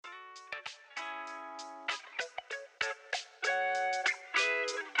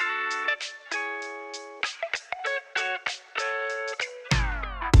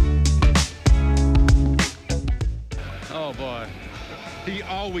He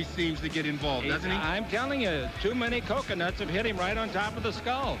always seems to get involved, doesn't he? I'm telling you, too many coconuts have hit him right on top of the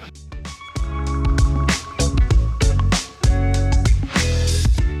skull.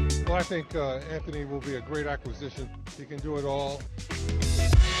 Well, I think Anthony will be a great acquisition. He can do it all.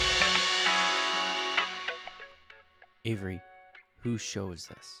 Avery, whose show is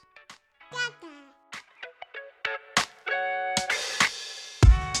this?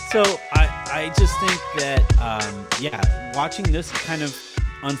 So I just think that, watching this kind of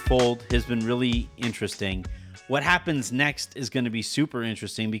unfold has been really interesting. What happens next is going to be super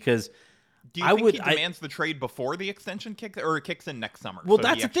interesting because do you think he demands the trade before the extension kicks, or it kicks in next summer? Well, so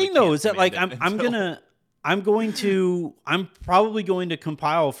that's the thing, though, is that like I'm probably going to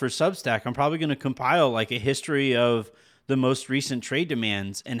compile for Substack. I'm probably going to compile like a history of the most recent trade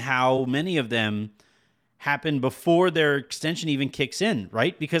demands and how many of them happen before their extension even kicks in,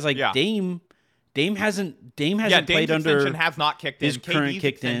 right? Because like Dame hasn't played under extension has not kicked in. His current KD's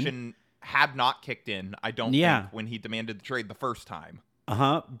kicked extension in. Had not kicked in, I don't think, when he demanded the trade the first time.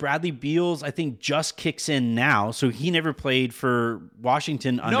 Bradley Beal's, I think, just kicks in now, so he never played for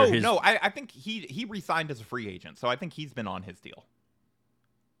Washington under his... No, I think he re-signed as a free agent, so I think he's been on his deal.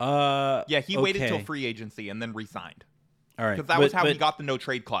 He waited till free agency and then re-signed. All right. Because that was how he got the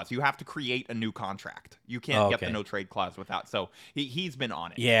no-trade clause. You have to create a new contract. You can't get the no-trade clause without... So he's been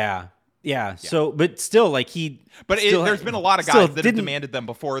on it. Yeah. So, but still, like there's been a lot of guys that have demanded them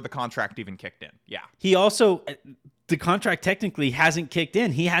before the contract even kicked in. Yeah. He also... The contract technically hasn't kicked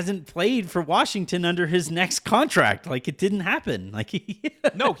in. He hasn't played for Washington under his next contract. Like, it didn't happen. Like,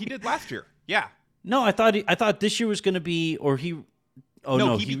 no, he did last year. Yeah. No, I thought this year was going to be, or he. Oh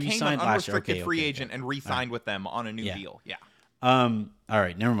no, he became an unrestricted free agent and re-signed with them on a new deal. Yeah. All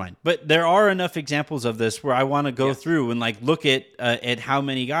right, never mind. But there are enough examples of this where I want to go through and like look at how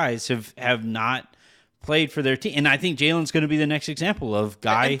many guys have not played for their team, and I think Jalen's going to be the next example of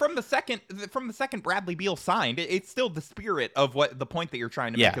guy. And from the second Bradley Beal signed, it's still the spirit of what the point that you're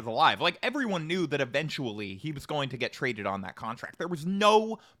trying to make is alive. Like, everyone knew that eventually he was going to get traded on that contract. There was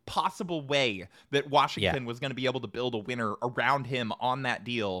no possible way that Washington was going to be able to build a winner around him on that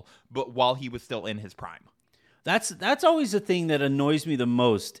deal, but while he was still in his prime. That's always the thing that annoys me the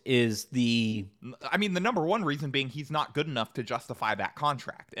most is the number one reason being he's not good enough to justify that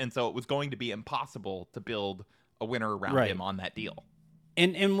contract. And so it was going to be impossible to build a winner around him on that deal.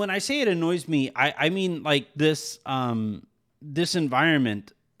 And when I say it annoys me, I mean like this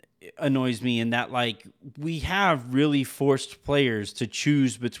environment annoys me in that like we have really forced players to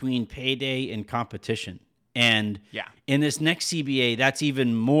choose between payday and competition. And in this next CBA, that's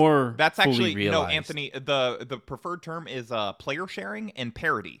even more. That's actually, realized. Anthony. The preferred term is player sharing and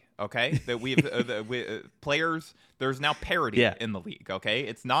parity. Okay, that we've players. There's now parity in the league. Okay,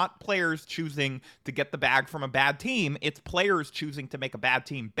 it's not players choosing to get the bag from a bad team. It's players choosing to make a bad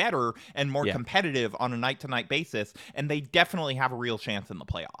team better and more competitive on a night-to-night basis. And they definitely have a real chance in the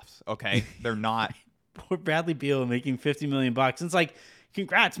playoffs. Okay, they're not. Poor Bradley Beal making $50 million. It's like.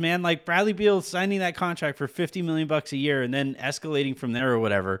 Congrats, man. Like Bradley Beal signing that contract for $50 million a year and then escalating from there or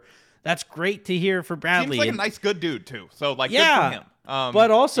whatever. That's great to hear for Bradley. Seems like a nice, good dude too. So like, good for him. But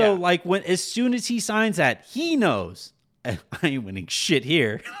also like as soon as he signs that, he knows I ain't winning shit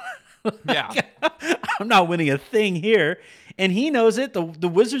here. Yeah. I'm not winning a thing here. And he knows it. The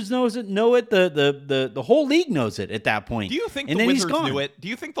Wizards know it. The whole league knows it at that point. Do you think the Wizards knew it? Do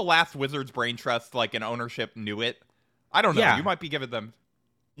you think the last Wizards brain trust, like in ownership, knew it? I don't know. Yeah. You might be giving them.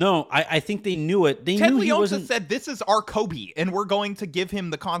 No, I think they knew it. They Ted knew Leonsis he wasn't. Said this is our Kobe, and we're going to give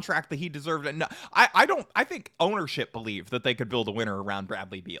him the contract that he deserved. And no, I don't. I think ownership believed that they could build a winner around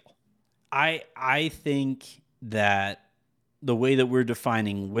Bradley Beal. I think that the way that we're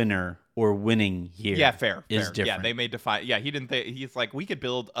defining winner or winning here, is different. Yeah, they may define. Yeah, he didn't. He's like, we could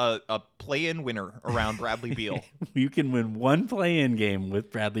build a play-in winner around Bradley Beal. You can win one play-in game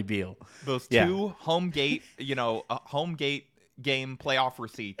with Bradley Beal. Those two home gate game playoff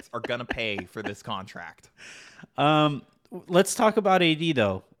receipts are gonna pay for this contract. Let's talk about AD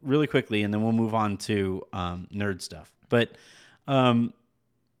though, really quickly, and then we'll move on to nerd stuff. But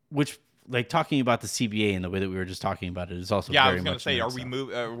which like talking about the CBA and the way that we were just talking about it is also I very was gonna much say, nerd are stuff. we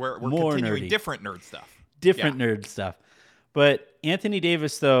we're More continuing nerdy. Different nerd stuff. Nerd stuff. But Anthony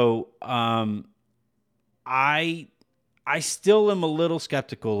Davis though, I still am a little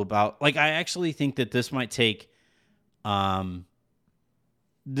skeptical about. Like, I actually think that this might take.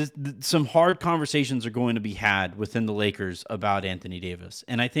 Some hard conversations are going to be had within the Lakers about Anthony Davis,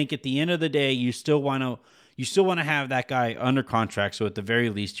 and I think at the end of the day, you still want to have that guy under contract, so at the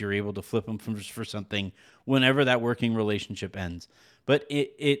very least, you're able to flip him for something whenever that working relationship ends. But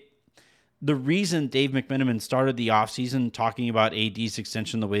the reason Dave McMenamin started the offseason talking about AD's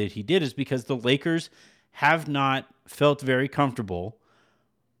extension the way that he did is because the Lakers have not felt very comfortable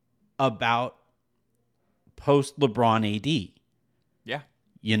about post LeBron AD. Yeah.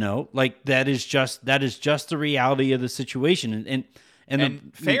 You know, like that is just the reality of the situation.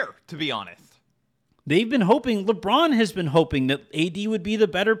 And fair, to be honest. They've been hoping, LeBron has been hoping that AD would be the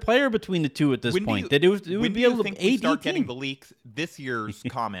better player between the two at this point. That it would be a think AD we start team. getting the leaks this year's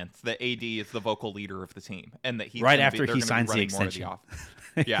comments that AD is the vocal leader of the team and that he's right after he signs the extension.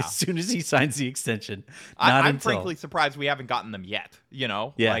 Yeah. As soon as he signs the extension. I'm frankly surprised we haven't gotten them yet, you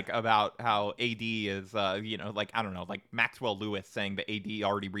know, Yeah. like about how AD is, you know, like, I don't know, like Maxwell Lewis saying that AD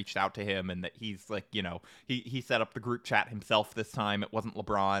already reached out to him and that he's like, you know, he set up the group chat himself this time. It wasn't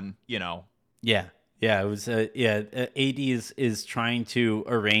LeBron, you know. Yeah. Yeah, it was. AD is trying to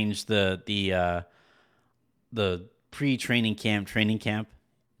arrange the training camp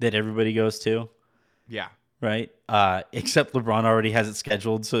that everybody goes to. Yeah. Right. Except LeBron already has it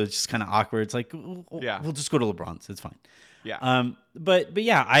scheduled, so it's just kind of awkward. It's like, we'll just go to LeBron's. It's fine. Yeah. But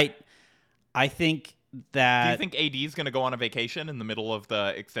yeah, I think that. Do you think AD is going to go on a vacation in the middle of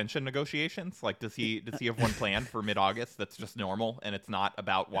the extension negotiations? Like, does he have one planned for mid-August that's just normal and it's not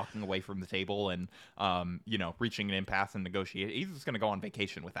about walking away from the table and you know, reaching an impasse and negotiate? He's just going to go on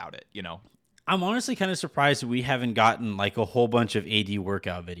vacation without it, you know. I'm honestly kind of surprised that we haven't gotten like a whole bunch of AD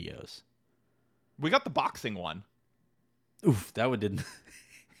workout videos. We got the boxing one. Oof, that one didn't.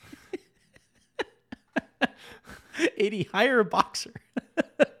 AD, hire a boxer.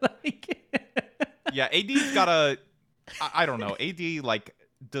 Yeah, AD's got a. I don't know. AD like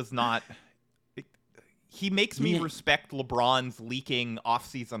does not. He makes me respect LeBron's leaking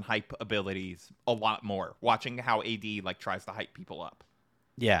off-season hype abilities a lot more. Watching how AD like tries to hype people up.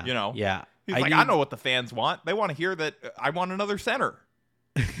 Yeah, you know. Yeah, he's I know what the fans want. They want to hear that I want another center.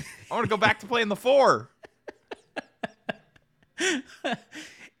 I want to go back to playing the 4.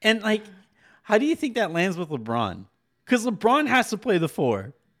 And like, how do you think that lands with LeBron? Because LeBron has to play the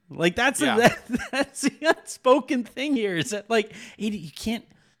 4. Like that's that's the unspoken thing here. Is that like you can't,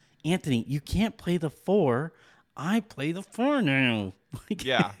 Anthony? You can't play the 4. I play the 4 now. Like,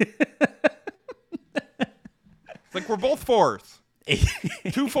 yeah. It's like we're both 4s. 2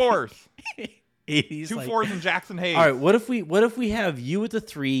 4s. 2 like, 4s and Jackson Hayes. All right, what if we have you at the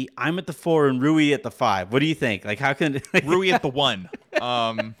 3, I'm at the 4, and Rui at the 5? What do you think? Like, how can Rui at the 1?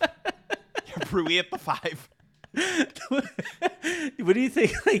 Rui at the 5. What do you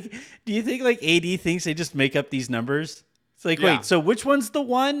think? Like, do you think like AD thinks they just make up these numbers? It's like, wait, so which one's the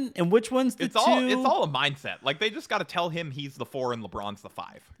 1 and which one's the 2? It's all a mindset. Like they just got to tell him he's the 4 and LeBron's the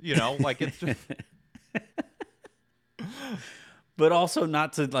 5. You know, like it's just. But also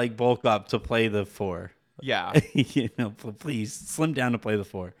not to like bulk up to play the 4. Yeah. You know, please slim down to play the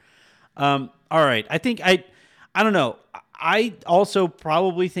 4. All right. I think I don't know. I also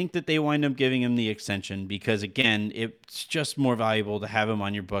probably think that they wind up giving him the extension because again, it's just more valuable to have him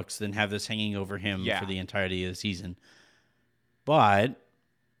on your books than have this hanging over him for the entirety of the season. But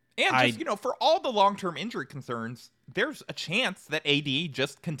just, you know, for all the long-term injury concerns, there's a chance that AD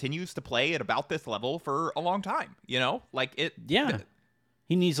just continues to play at about this level for a long time, you know? Like it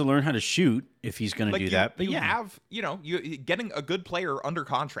he needs to learn how to shoot if he's going to do that. But have, you know, getting a good player under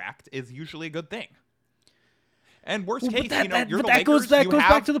contract is usually a good thing. And worst case, you know, you're the Lakers. That goes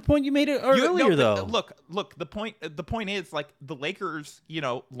back to the point you made earlier, though. Look. The point is like the Lakers. You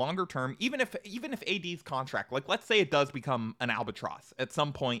know, longer term, even if AD's contract, like let's say it does become an albatross at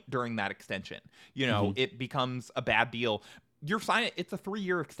some point during that extension. You know, it becomes a bad deal. You're signing. It's a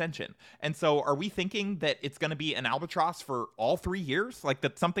 3-year extension, and so are we thinking that it's going to be an albatross for all 3 years? Like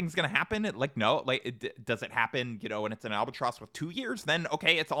that something's going to happen? Like no. Like does it happen? You know, and it's an albatross with 2 years? Then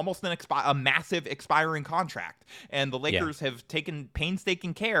okay, it's almost a massive expiring contract, and the Lakers have taken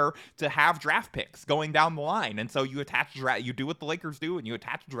painstaking care to have draft picks going down the line, and so you attach you do what the Lakers do, and you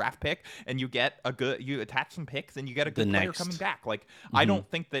attach a draft pick, and you get you attach some picks, and you get a good player coming back. Like I don't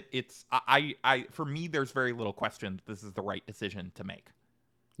think that it's for me, there's very little question this is the right decision to make.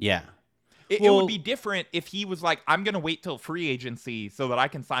 Yeah. It would be different if he was like, I'm going to wait till free agency so that I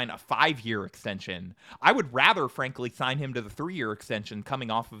can sign a 5-year extension. I would rather, frankly, sign him to the 3-year extension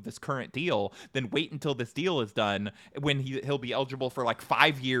coming off of this current deal than wait until this deal is done when he'll be eligible for like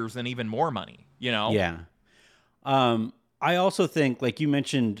 5 years and even more money, you know? Yeah. I also think, like you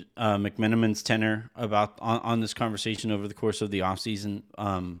mentioned, McMenamin's tenor on this conversation over the course of the offseason.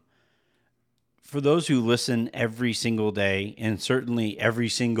 For those who listen every single day, and certainly every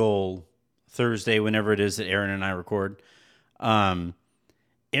single Thursday, whenever it is that Aaron and I record,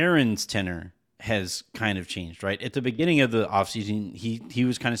 Aaron's tenor has kind of changed, right? At the beginning of the offseason, he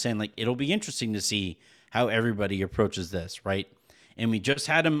was kind of saying like, it'll be interesting to see how everybody approaches this, right? And we just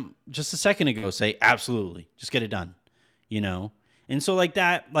had him just a second ago say, absolutely, just get it done, you know? And so like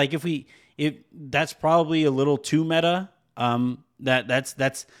that, like that's probably a little too meta.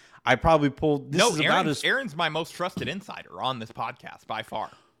 That's I probably pulled. This is about Aaron's my most trusted insider on this podcast by far.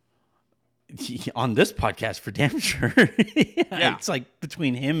 On this podcast, for damn sure. Yeah, it's like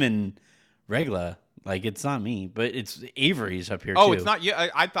between him and Regla. Like it's not me, but it's Avery's up here. Oh, too. It's not you.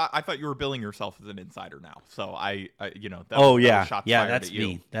 I thought you were billing yourself as an insider now. So I you know. That oh was, yeah, that was shots yeah, fired that's at you.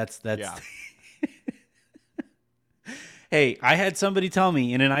 me. That's. Yeah. Hey, I had somebody tell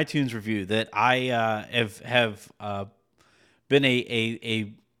me in an iTunes review that I have been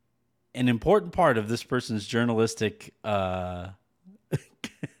an important part of this person's journalistic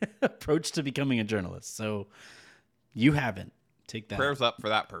approach to becoming a journalist. So you haven't. Take that. Prayers up for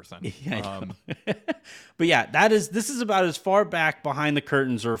that person. Yeah, but yeah, this is about as far back behind the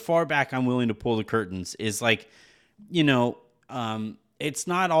curtains or far back I'm willing to pull the curtains is like, you know, it's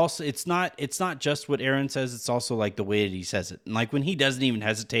not just what Aaron says. It's also like the way that he says it. And like when he doesn't even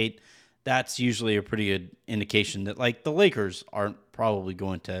hesitate, that's usually a pretty good indication that like the Lakers aren't probably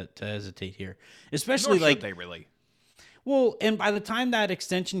going to hesitate here, especially Nor like should they really. Well, and by the time that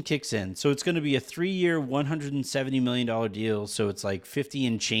extension kicks in, so it's going to be a 3-year, $170 million deal. So it's like 50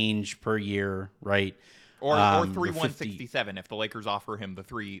 and change per year, right? Or 167 if the Lakers offer him the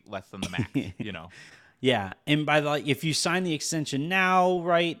 3 less than the max, you know. Yeah, and by the if you sign the extension now,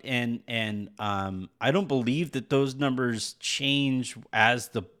 right, and I don't believe that those numbers change as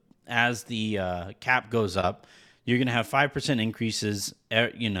the cap goes up. You're going to have 5% increases,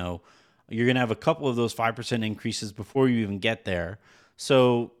 you know. You're going to have a couple of those 5% increases before you even get there.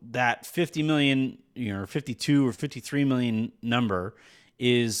 So that 50 million, you know, 52 or 53 million number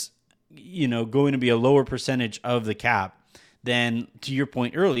is, you know, going to be a lower percentage of the cap than, to your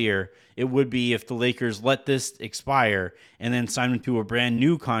point earlier, it would be if the Lakers let this expire and then sign into a brand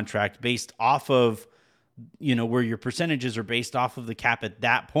new contract based off of, you know, where your percentages are based off of the cap at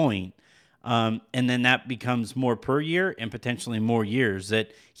that point. And then that becomes more per year and potentially more years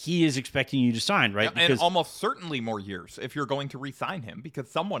that he is expecting you to sign, right? And almost certainly more years if you're going to re-sign him because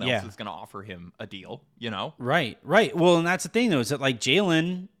someone else is going to offer him a deal, you know? Right. Well, and that's the thing, though, is that like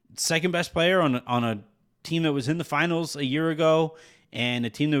Jalen, second best player on a team that was in the finals a year ago and a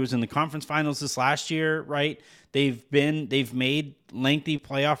team that was in the conference finals this last year, right? They've made lengthy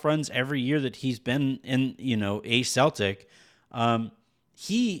playoff runs every year that he's been in, you know, a Celtic.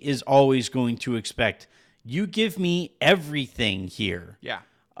 He is always going to expect you give me everything here. Yeah.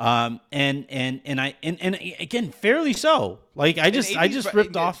 And again, fairly so. Like I just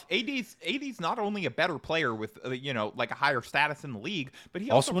ripped off. AD's not only a better player with you know, like a higher status in the league, but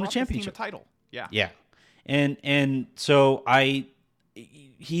he also won a brought this team championship. a title. Yeah. Yeah. And so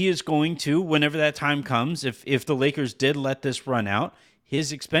he is going to, whenever that time comes, if the Lakers did let this run out,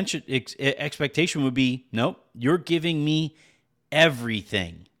 his expectation would be, nope, you're giving me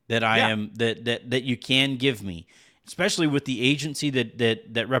everything that I am that you can give me, especially with the agency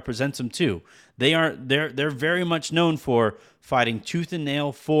that represents them too. They're very much known for fighting tooth and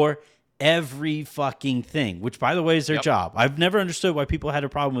nail for every fucking thing, which by the way is their job. I've never understood why people had a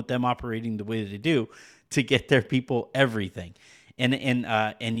problem with them operating the way that they do to get their people everything.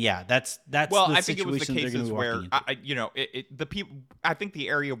 And yeah, that's well, the I think it was the situation cases where you know the people. I think the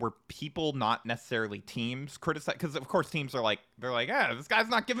area where people, not necessarily teams, criticize, because of course teams are like this guy's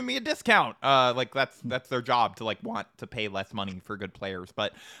not giving me a discount. Like that's their job to like want to pay less money for good players.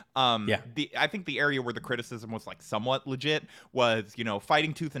 But I think the area where the criticism was like somewhat legit was, you know,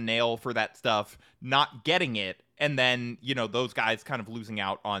 fighting tooth and nail for that stuff, not getting it. And then, you know, those guys kind of losing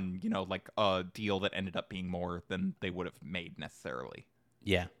out on, you know, like a deal that ended up being more than they would have made necessarily.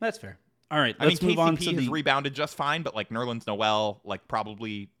 Yeah, that's fair. All right, let's move on. KCP has rebounded just fine, but like Nerlens Noel, like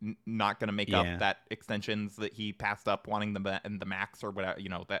probably not going to make up that extensions that he passed up wanting the max or whatever, you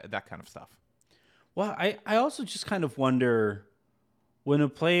know, that kind of stuff. Well, I also just kind of wonder when a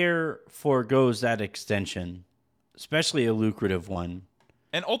player forgoes that extension, especially a lucrative one.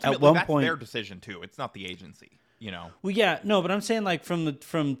 And ultimately, that's their decision too. It's not the agency. You know. Well, yeah, no, but I'm saying like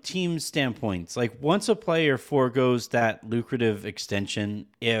from team standpoints, like once a player forgoes that lucrative extension,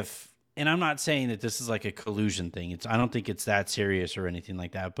 and I'm not saying that this is like a collusion thing. I don't think it's that serious or anything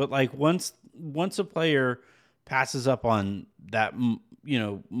like that. But like once a player passes up on that, you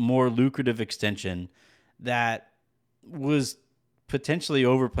know, more lucrative extension that was potentially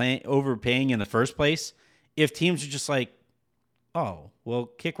overpaying in the first place, if teams are just like, oh, well,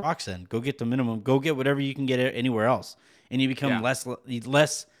 kick rocks then. Go get the minimum. Go get whatever you can get anywhere else. And you become less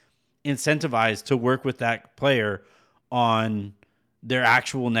incentivized to work with that player on their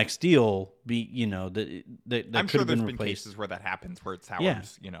actual next deal. That I'm could sure have been there's been replaced. cases where that happens, where it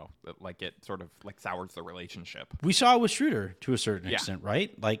sours, Yeah. like it sort of like sours the relationship. We saw it with Schroeder to a certain Yeah. extent,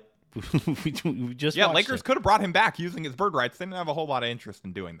 right? Like we just Yeah, watched Lakers it. could have brought him back using his bird rights. They didn't have a whole lot of interest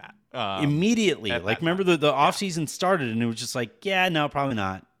in doing that. Immediately. at Like, that remember time. the offseason started and it was just like, yeah, no, probably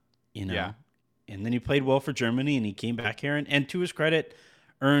not. Yeah. And then he played well for Germany and he came back here and to his credit,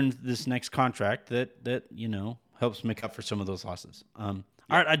 earned this next contract that helps make up for some of those losses. All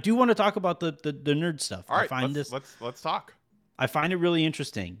right, I do want to talk about the nerd stuff. All right, I find let's talk. I find it really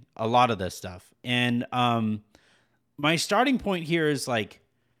interesting, a lot of this stuff. And my starting point here is like,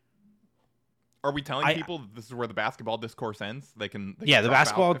 Are we telling people this is where the basketball discourse ends? They can the drop out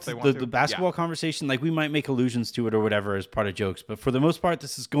basketball if they want to? the basketball conversation, like we might make allusions to it or whatever as part of jokes, but for the most part,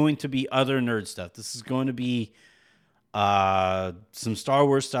 this is going to be other nerd stuff. This is going to be some Star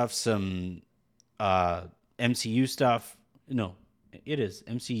Wars stuff, some MCU stuff. No, it is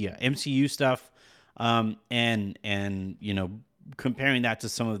MCU stuff, and comparing that to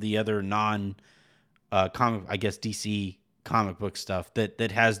some of the other non comic, I guess DC comic book stuff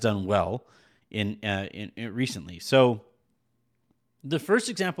that has done well in recently. So the first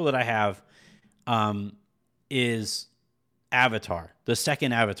example that I have is Avatar, the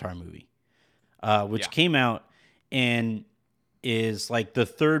second Avatar movie, which came out and is like the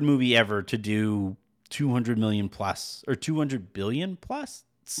third movie ever to do 200 million plus or 200 billion plus.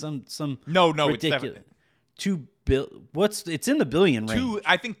 Some No, ridiculous. It's in the billion range.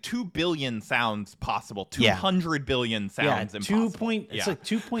 I think 2 billion sounds possible. 200 billion sounds impossible. It's like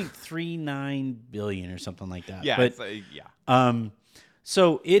 2.39 billion or something like that. Yeah, but,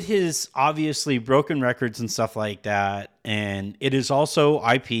 so it has obviously broken records and stuff like that, and it is also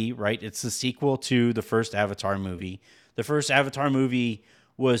IP, right? It's the sequel to the first Avatar movie. The first Avatar movie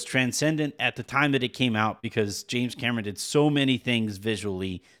was transcendent at the time that it came out because James Cameron did so many things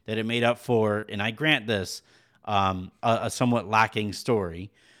visually that it made up for, and I grant this, a somewhat lacking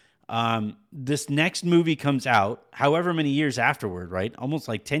story. This next movie comes out however many years afterward, right? Almost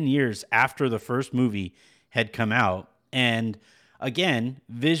like 10 years after the first movie had come out. And again,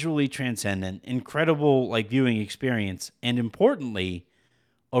 visually transcendent, incredible like viewing experience, and importantly,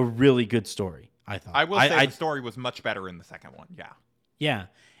 a really good story, I thought. I will say the story was much better in the second one. Yeah. Yeah.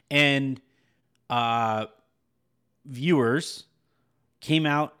 And viewers came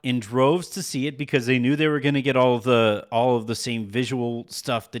out in droves to see it because they knew they were going to get all of the same visual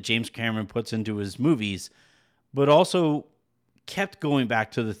stuff that James Cameron puts into his movies, but also kept going back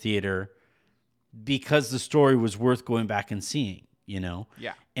to the theater because the story was worth going back and seeing,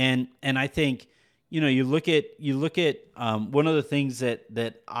 Yeah. And I think, you look at one of the things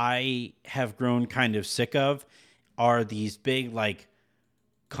that I have grown kind of sick of are these big like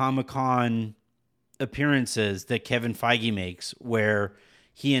Comic-Con appearances that Kevin Feige makes where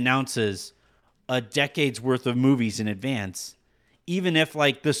he announces a decade's worth of movies in advance, even if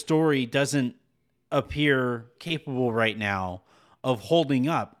like the story doesn't appear capable right now of holding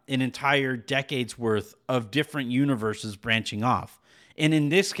up an entire decade's worth of different universes branching off. And in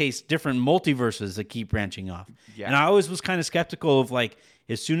this case, different multiverses that keep branching off. Yeah. And I always was kind of skeptical of like,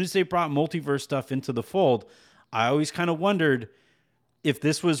 as soon as they brought multiverse stuff into the fold, I always kind of wondered if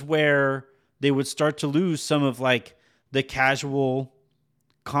this was where they would start to lose some of like the casual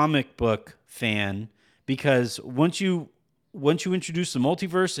comic book fan, because once you introduce the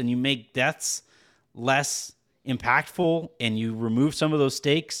multiverse and you make deaths less impactful and you remove some of those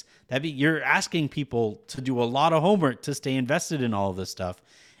stakes, you're asking people to do a lot of homework to stay invested in all of this stuff.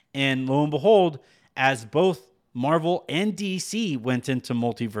 And lo and behold, as both Marvel and DC went into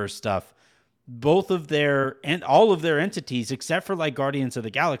multiverse stuff, both of their and all of their entities, except for like Guardians of the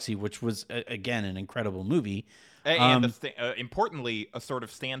Galaxy, which was again an incredible movie, and importantly, a sort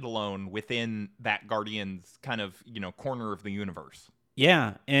of standalone within that Guardians kind of corner of the universe.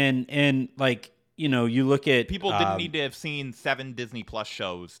 Yeah, and like you look at people didn't need to have seen 7 Disney Plus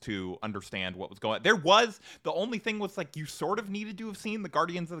shows to understand what was going on. The only thing was like you sort of needed to have seen the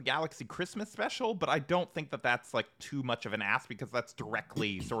Guardians of the Galaxy Christmas special, but I don't think that that's like too much of an ask because that's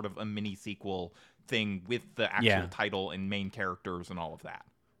directly sort of a mini sequel thing with the actual title and main characters and all of that.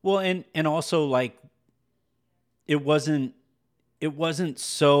 Well, and also like it wasn't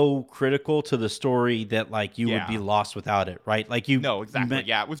so critical to the story that like you would be lost without it, right? Like No, exactly.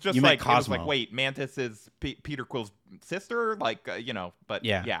 It was just like Cosmo. It was like, wait, Mantis is Peter Quill's sister, like but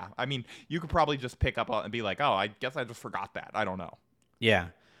yeah. I mean, you could probably just pick up and be like, oh, I guess I just forgot that. I don't know. Yeah,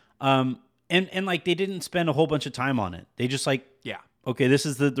 and like they didn't spend a whole bunch of time on it. They just like okay, this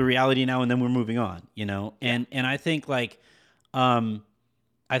is the reality now, and then we're moving on, And I think like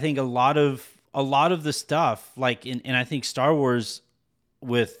I think a lot of the stuff, like and I think Star Wars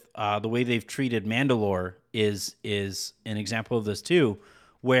with the way they've treated Mandalore is an example of this too,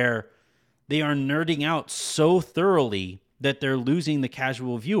 where they are nerding out so thoroughly that they're losing the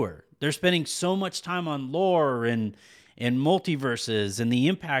casual viewer. They're spending so much time on lore and multiverses and the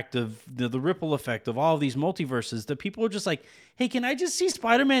impact of the ripple effect of all of these multiverses that people are just like, hey, can I just see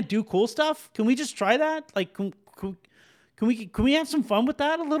Spider-Man do cool stuff? Can we just try that? Like, can we have some fun with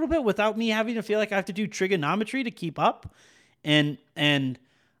that a little bit without me having to feel like I have to do trigonometry to keep up? And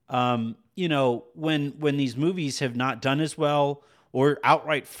you know, when these movies have not done as well or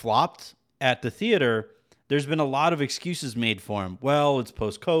outright flopped at the theater, there's been a lot of excuses made for them. Well, it's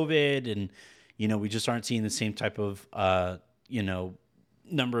post-COVID, and you know, we just aren't seeing the same type of you know,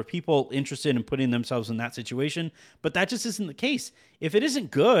 number of people interested in putting themselves in that situation. But that just isn't the case. If it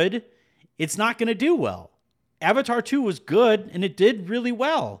isn't good, it's not going to do well. Avatar 2 was good, and it did really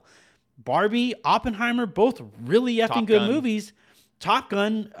well. Barbie, Oppenheimer, both really effing good movies. Top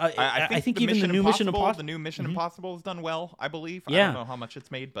Gun, I think even the new Mission Impossible. The new Mission Impossible has done well, I believe. Yeah. I don't know how much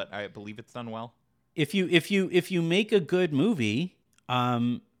it's made, but I believe it's done well. If you make a good movie,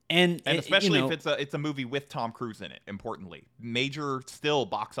 and especially you know, if it's a movie with Tom Cruise in it, importantly, major still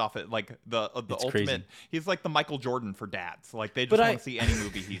box office, like the ultimate. Crazy. He's like the Michael Jordan for dads. Like they just want to see any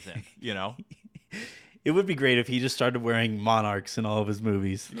movie he's in. You know. It would be great if he just started wearing monarchs in all of his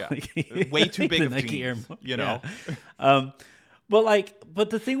movies. Yeah, way too big of jeans, you know. Yeah. But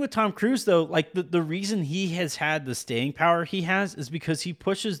the thing with Tom Cruise though, like the reason he has had the staying power he has is because he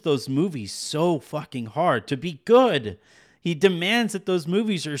pushes those movies so fucking hard to be good. He demands that those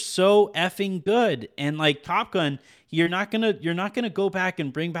movies are so effing good. And like Top Gun, you're not gonna go back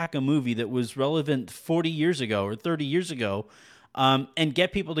and bring back a movie that was relevant 40 years ago or 30 years ago. And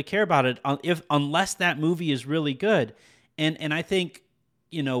get people to care about it unless that movie is really good. And I think,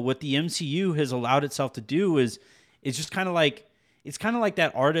 you know, what the MCU has allowed itself to do is it's just kind of like, it's kind of like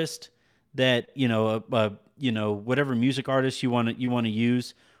that artist that, you know, whatever music artist you want to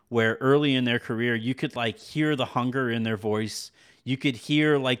use, where early in their career, you could like hear the hunger in their voice. You could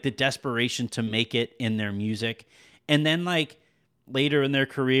hear like the desperation to make it in their music. And then like later in their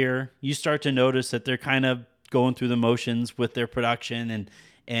career, you start to notice that they're kind of going through the motions with their production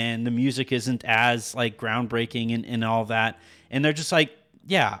and the music isn't as like groundbreaking and all that. And they're just like,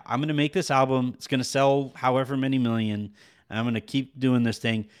 yeah, I'm going to make this album. It's going to sell however many million. And I'm going to keep doing this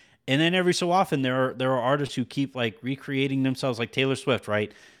thing. And then every so often there are artists who keep like recreating themselves, like Taylor Swift,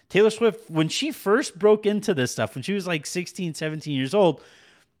 right? Taylor Swift, when she first broke into this stuff, when she was like 16, 17 years old,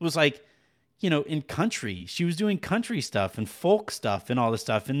 was like, you know, in country. She was doing country stuff and folk stuff and all this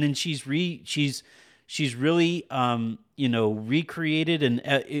stuff. And then she's really, you know, recreated and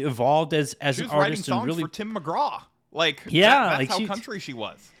evolved as an artist. She was writing songs for Tim McGraw. Like, that's like how country she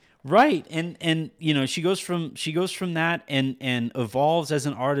was. Right. And you know, she goes from that and evolves as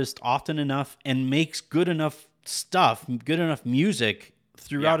an artist often enough and makes good enough stuff, good enough music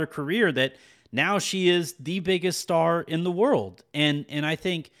throughout her career that now she is the biggest star in the world. And I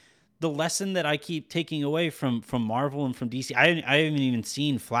think the lesson that I keep taking away from Marvel and from DC, I haven't even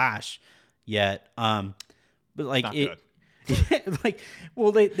seen Flash yet. But like like,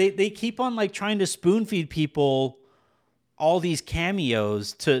 well, they keep on like trying to spoon feed people all these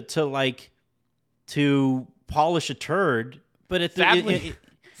cameos to polish a turd. But at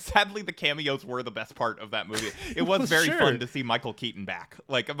sadly, the cameos were the best part of that movie. It was very fun to see Michael Keaton back.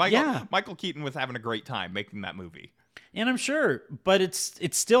 Like Michael Keaton was having a great time making that movie. And I'm sure, but it's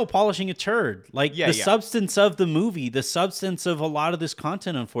still polishing a turd. Like the substance of the movie, the substance of a lot of this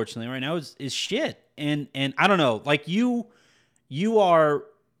content, unfortunately, right now is shit. And I don't know, like you are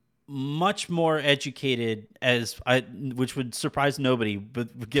much more educated which would surprise nobody,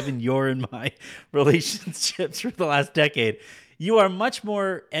 but given your and my relationships for the last decade, you are much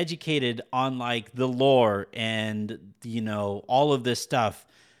more educated on like the lore and, you know, all of this stuff.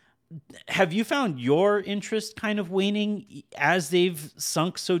 Have you found your interest kind of waning as they've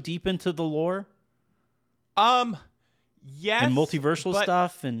sunk so deep into the lore? Yes. And multiversal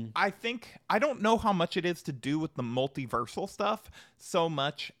stuff, and I think I don't know how much it is to do with the multiversal stuff so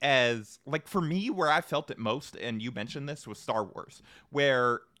much as, like, for me, where I felt it most, and you mentioned this, was Star Wars,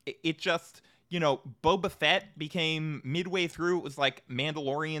 where it just, you know, Boba Fett became midway through. It was like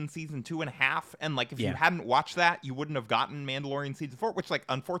Mandalorian season 2.5. And like, if you hadn't watched that, you wouldn't have gotten Mandalorian season 4, which, like,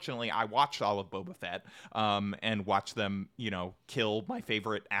 unfortunately, I watched all of Boba Fett, and watched them, you know, kill my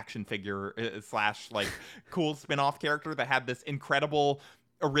favorite action figure / like cool spin-off character that had this incredible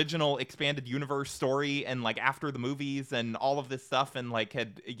original expanded universe story and like after the movies and all of this stuff, and like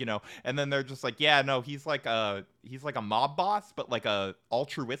had, you know, and then they're just like, yeah, no, he's like a mob boss, but like a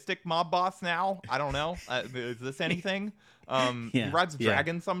altruistic mob boss now. I don't know. Is this anything? He rides a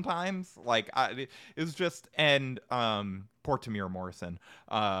dragon sometimes. Like it was just, and poor Tamir Morrison.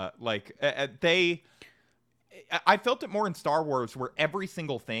 I felt it more in Star Wars, where every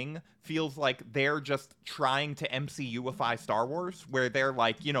single thing feels like they're just trying to MCU-ify Star Wars, where they're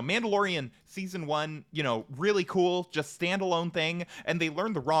like, you know, Mandalorian season 1, you know, really cool, just standalone thing, and they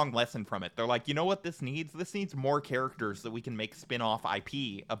learned the wrong lesson from it. They're like, you know what this needs? This needs more characters that we can make spin-off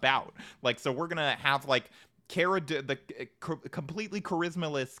IP about. Like, so we're gonna have like completely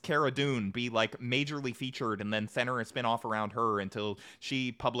charismaless Cara Dune be like majorly featured, and then center a spin-off around her until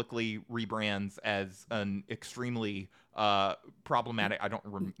she publicly rebrands as an extremely problematic. I don't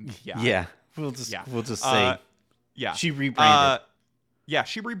remember. Yeah. We'll just say she rebranded.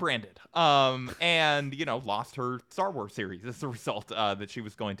 She rebranded. And, you know, lost her Star Wars series as a result that she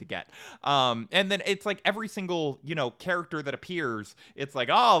was going to get. And then it's like every single, you know, character that appears, it's like,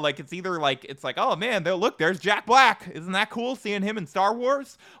 oh, like it's either like, it's like, oh man, look, there's Jack Black. Isn't that cool seeing him in Star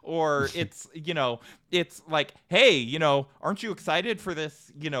Wars? Or it's, you know, it's like, hey, you know, aren't you excited for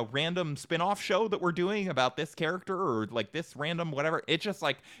this, you know, random spin-off show that we're doing about this character, or like this random whatever? It just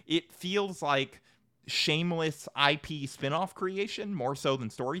like, it feels like shameless IP spin-off creation more so than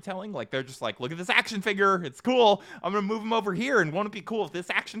storytelling. Like they're just like, look at this action figure, it's cool, I'm gonna move him over here, and won't it be cool if this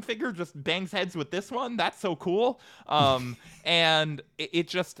action figure just bangs heads with this one? That's so cool. And it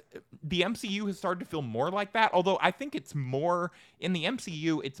just, the MCU has started to feel more like that, although I think it's more in the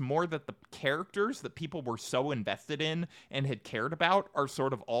MCU, it's more that the characters that people were so invested in and had cared about are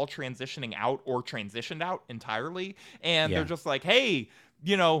sort of all transitioning out or transitioned out entirely, and they're just like, hey,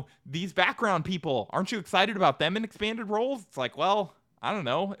 you know, these background people, aren't you excited about them in expanded roles? It's like, well, I don't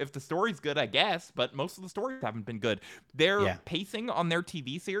know. If the story's good, I guess, but most of the stories haven't been good. Their pacing on their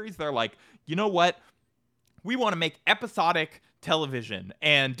TV series, they're like, you know what? We want to make episodic television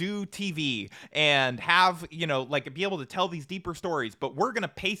and do TV and have, you know, like be able to tell these deeper stories, but we're going to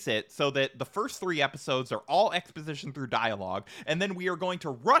pace it so that the first 3 episodes are all exposition through dialogue, and then we are going to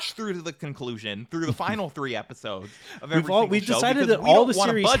rush through to the conclusion through the final 3 episodes of every single we've show, decided that all the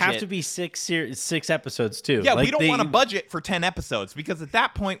series have to be 6 episodes too. Yeah, like we don't want to budget for 10 episodes, because at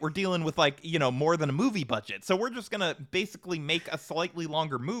that point we're dealing with like, you know, more than a movie budget. So we're just going to basically make a slightly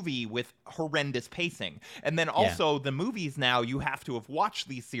longer movie with horrendous pacing. And then also the movies now, you have to have watched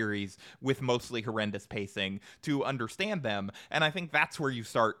these series with mostly horrendous pacing to understand them. And I think that's where you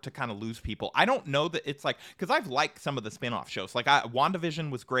start to kind of lose people. I don't know that it's like, because I've liked some of the spin-off shows. Like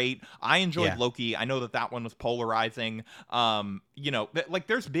WandaVision was great. I enjoyed Loki. I know that one was polarizing. You know, like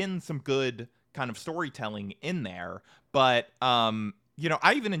there's been some good kind of storytelling in there, but you know,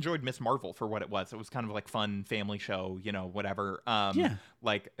 I even enjoyed Miss Marvel for what it was. It was kind of like fun family show, you know, whatever.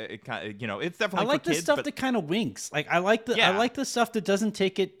 Like it kind of, you know, it's definitely I like for kids, the stuff that kind of winks. Like I like the stuff that doesn't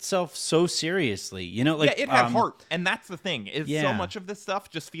take itself so seriously. You know, like it had heart, and that's the thing. Is so much of this stuff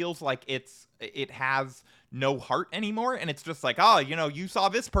just feels like it has no heart anymore, and it's just like, oh, you know, you saw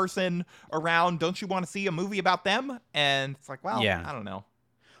this person around, don't you want to see a movie about them? And it's like, well, I don't know.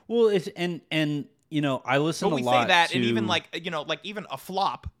 Well, it's and you know, I listen a lot to... But we say that, and even like, you know, like even a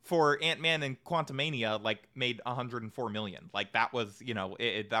flop for Ant-Man and Quantumania like made $104 million. Like that was, you know,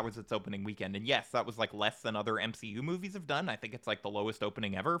 that was its opening weekend. And yes, that was like less than other MCU movies have done. I think it's like the lowest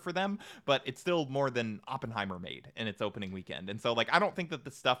opening ever for them, but it's still more than Oppenheimer made in its opening weekend. And so like, I don't think that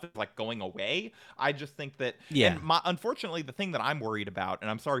this stuff is like going away. I just think that, and unfortunately, the thing that I'm worried about,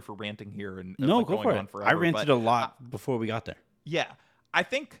 and I'm sorry for ranting here and no, go for it. Forever, I ranted a lot before we got there. Yeah, I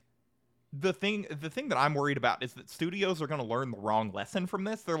think the thing that I'm worried about is that studios are going to learn the wrong lesson from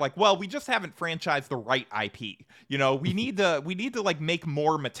this. They're like, well, we just haven't franchised the right IP. You know, we need to like make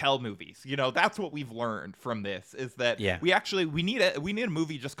more Mattel movies. You know, that's what we've learned from this, is that we need a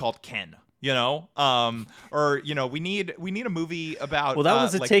movie just called Ken. You know, or you know, we need a movie about. Well, that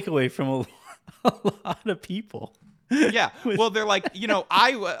was a takeaway from a lot of people. Yeah, well, they're like, you know,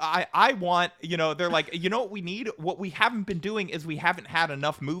 I want, you know, they're like, you know what we need? What we haven't been doing is we haven't had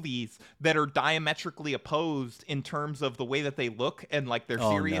enough movies that are diametrically opposed in terms of the way that they look and like their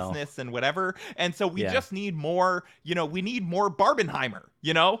seriousness and whatever. And so we just need more, you know, we need more Barbenheimer.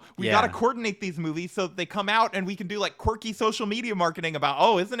 You know, we got to coordinate these movies so that they come out and we can do like quirky social media marketing about,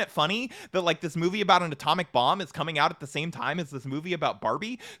 oh, isn't it funny that like this movie about an atomic bomb is coming out at the same time as this movie about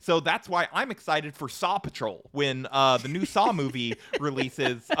Barbie? So that's why I'm excited for Saw Patrol when the new Saw movie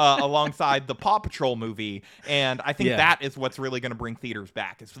releases alongside the Paw Patrol movie. And I think that is what's really going to bring theaters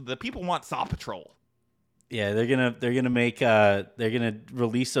back, is the people want Saw Patrol. Yeah, they're gonna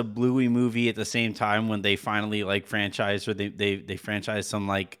release a Bluey movie at the same time when they finally like franchise, or they franchise some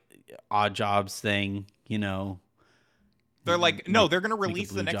like Odd Jobs thing, you know. They're like, no, they're gonna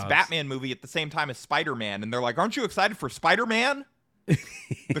release the next Batman movie at the same time as Spider-Man, and they're like, aren't you excited for Spider-Man?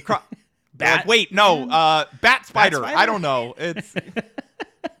 Like, wait, no, Bat Spider. I don't know. It's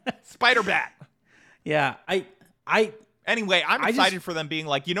Spider Bat. Yeah, Anyway, I'm excited for them being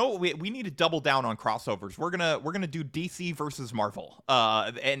like, you know, we need to double down on crossovers. We're gonna do DC versus Marvel.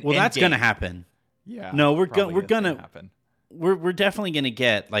 And that's gonna happen. Yeah. No, we're gonna happen. We're definitely gonna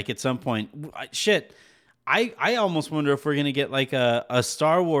get like at some point. Shit, I almost wonder if we're gonna get like a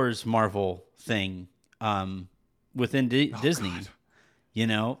Star Wars Marvel thing, within Disney. God. You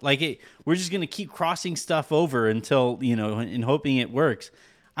know, like we're just gonna keep crossing stuff over until, you know, and hoping it works.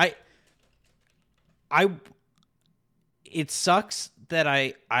 It sucks that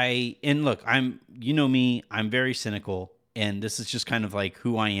and look, you know me, I'm very cynical, and this is just kind of like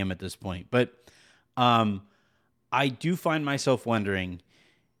who I am at this point. But I do find myself wondering,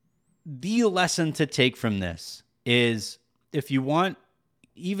 the lesson to take from this is, if you want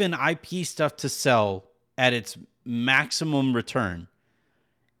even IP stuff to sell at its maximum return,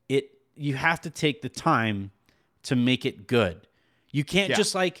 you have to take the time to make it good. You can't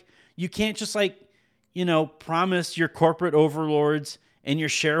just like, you know, promise your corporate overlords and your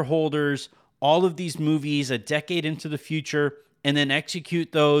shareholders all of these movies a decade into the future and then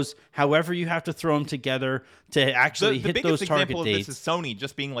execute those however you have to throw them together to actually hit those target dates. The biggest example of this is Sony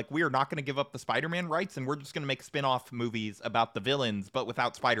just being like, we are not going to give up the Spider-Man rights, and we're just going to make spin-off movies about the villains, but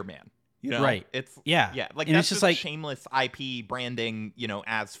without Spider-Man. You know? Right. It's yeah. Like, and that's just like shameless IP branding, you know,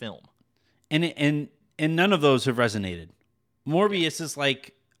 as film. And none of those have resonated. Morbius is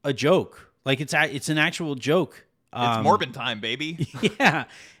like a joke. Like it's an actual joke. It's Morbin time, baby. Yeah.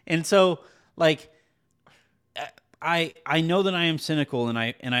 And so like I know that I am cynical, and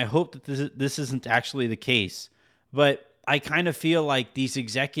I hope that this isn't actually the case, but I kind of feel like these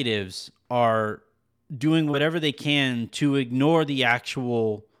executives are doing whatever they can to ignore the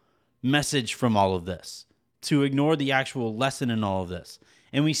actual message from all of this, to ignore the actual lesson in all of this.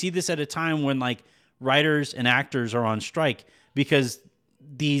 And we see this at a time when like writers and actors are on strike because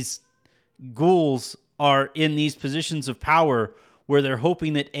these ghouls are in these positions of power where they're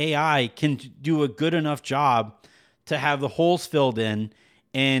hoping that AI can do a good enough job to have the holes filled in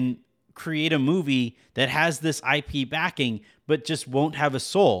and create a movie that has this IP backing, but just won't have a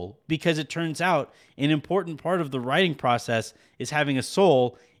soul, because it turns out an important part of the writing process is having a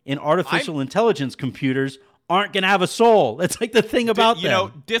soul, and artificial intelligence computers aren't going to have a soul. That's like the thing about them. You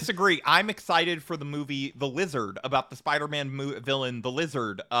know, disagree. I'm excited for the movie The Lizard, about the Spider-Man villain, The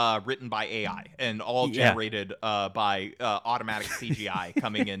Lizard, written by AI and all generated by automatic CGI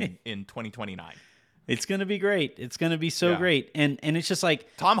coming in 2029. It's going to be great. It's going to be so great. And it's just like,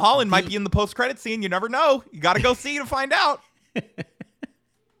 Tom Holland might be in the post-credit scene. You never know. You got to go see to find out.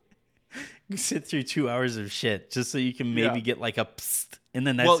 You sit through 2 hours of shit just so you can maybe get like a psst, and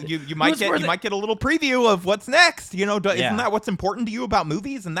then that's you might get a little preview of what's next. You know, isn't that what's important to you about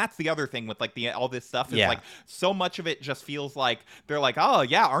movies? And that's the other thing with like all this stuff is like so much of it just feels like they're like, oh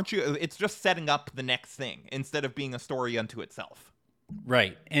yeah, aren't you? It's just setting up the next thing instead of being a story unto itself.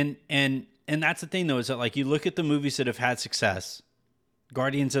 Right. And that's the thing though, is that like you look at the movies that have had success.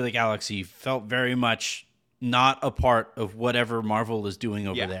 Guardians of the Galaxy felt very much not a part of whatever Marvel is doing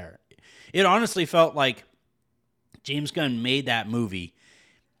over there. It honestly felt like James Gunn made that movie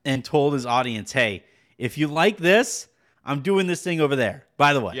and told his audience, hey, if you like this, I'm doing this thing over there,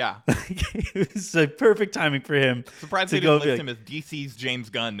 by the way. Yeah. It was a perfect timing for him. Surprised they didn't list him as DC's James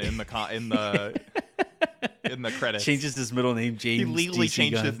Gunn in the credits. Changes his middle name, James. He legally DC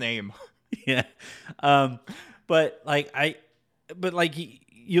changed Gunn. his name. Yeah. But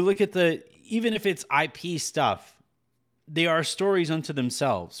you look at even if it's IP stuff, they are stories unto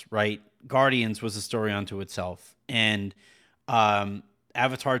themselves, right? Guardians was a story unto itself, and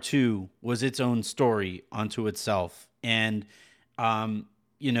Avatar 2 was its own story unto itself, and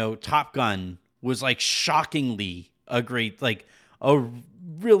Top Gun was like shockingly a great, like a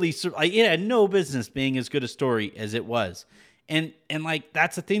really, it had no business being as good a story as it was, and like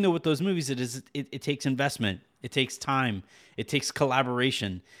that's the thing though with those movies, it takes investment, it takes time, it takes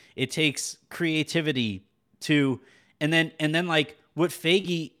collaboration, it takes creativity to, and then like. What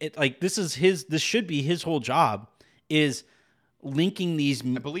Feige, this should be his whole job, is linking these.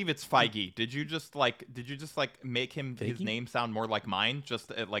 I believe it's Feige. Did you just make him Feige? His name sound more like mine, just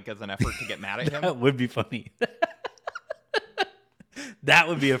like as an effort to get mad at him? That would be funny. That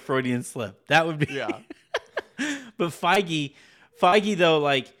would be a Freudian slip. That would be. Yeah. But Feige though,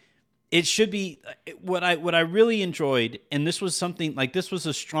 like it should be what I really enjoyed, and this was something like this was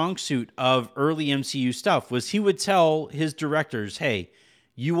a strong suit of early MCU stuff, was he would tell his directors, hey,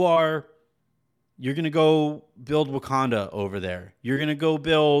 you're going to go build Wakanda over there. You're going to go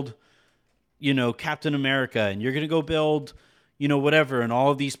build, Captain America, and you're going to go build, whatever in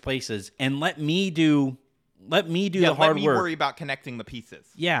all of these places, and let me do the hard work. Let me worry about connecting the pieces.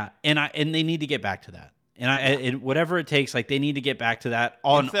 Yeah, and they need to get back to that. And whatever it takes, like they need to get back to that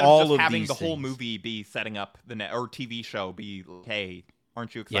on Instead all of just of having these the whole things. movie be setting up or TV show be, hey,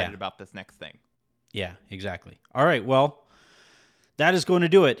 aren't you excited about this next thing? Yeah, exactly. All right, well, that is going to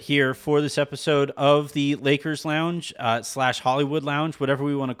do it here for this episode of the Lakers Lounge / Hollywood Lounge, whatever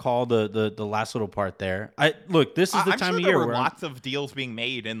we want to call the last little part there. Look, this is the time of year there were where lots of deals being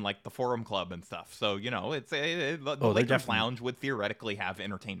made in like the Forum Club and stuff. So it's the Lakers definitely. Lounge would theoretically have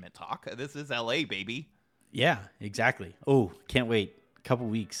entertainment talk. This is LA, baby. Yeah, exactly. Oh, can't wait. A couple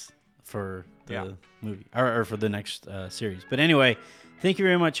weeks for the movie or for the next series. But anyway, thank you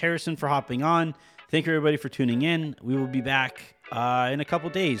very much, Harrison, for hopping on. Thank you, everybody, for tuning in. We will be back in a couple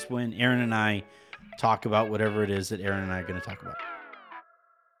days when Aaron and I talk about whatever it is that Aaron and I are going to talk about.